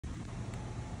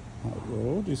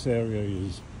Road. This area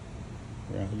is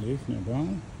where I live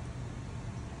nearby,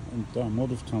 and our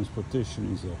mode of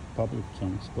transportation is a public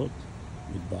transport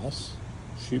with bus,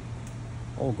 ship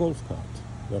or golf cart.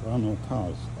 There are no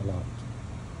cars allowed.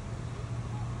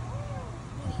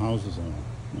 The houses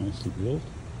are nicely built,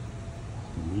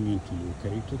 conveniently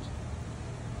located.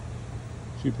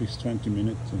 Ship is 20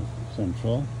 minutes to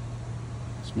Central,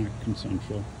 smack in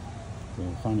Central, the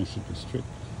financial district,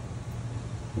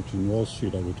 which in Wall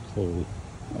Street I would call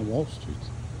Wall Street.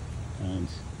 And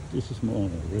this is more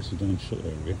a residential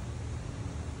area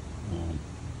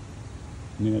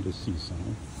near the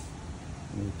seaside,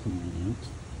 very convenient,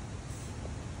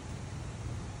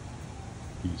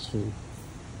 peaceful,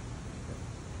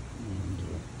 and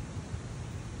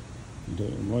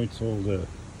it avoids all the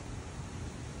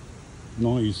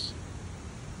noise,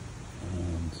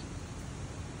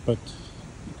 but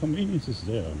the convenience is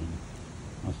there. I mean,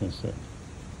 as I said,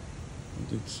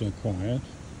 it's quiet,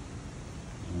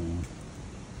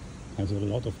 has a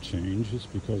lot of changes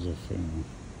because of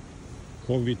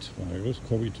COVID virus.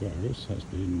 COVID virus has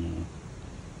been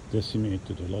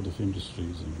decimated a lot of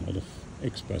industries, and a lot of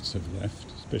expats have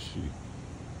left, especially.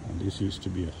 And this used to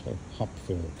be a hub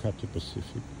for Cathay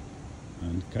Pacific,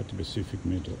 and Cathay Pacific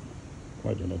made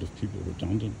quite a lot of people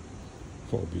redundant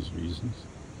for obvious reasons.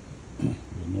 There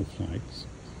were no flights,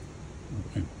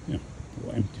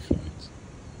 or empty flights,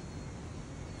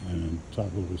 and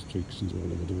travel restrictions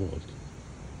all over the world.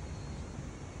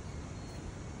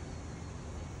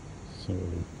 So,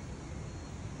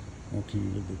 walking a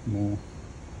little bit more,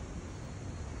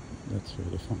 that's where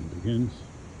the fun begins.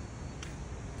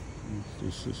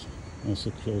 This is also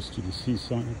close to the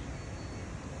seaside.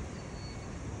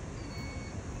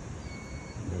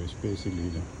 There is basically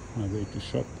the highway to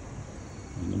shop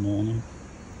in the morning,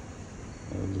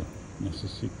 all the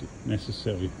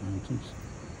necessary items,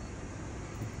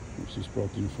 which is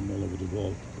brought in from all over the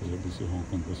world, because obviously Hong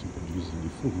Kong doesn't produce any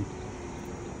food.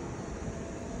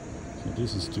 So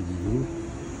this is the view.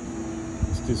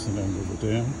 It's Disneyland over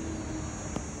there.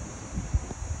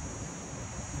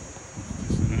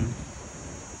 Disneyland.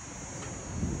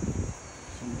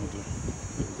 Some other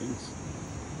buildings.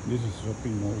 This is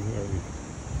shopping mall, very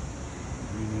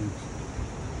convenient.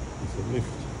 It's a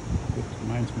lift. It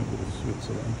reminds me a bit of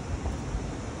Switzerland.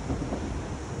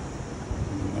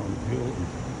 And on the hill.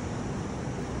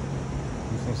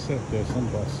 As I said, there are some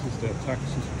buses, there are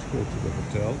taxis which go to the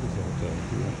hotel. There's a hotel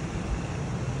here.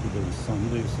 Today is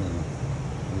Sunday, so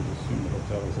I would assume the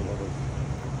hotel has a lot of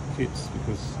kids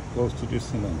because it's close to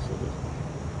Disneyland, so there's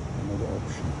another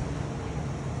option.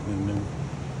 And then,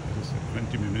 as I said,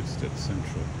 20 minutes, that's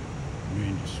Central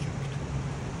Main District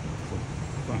for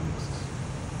Franks.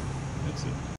 That's it.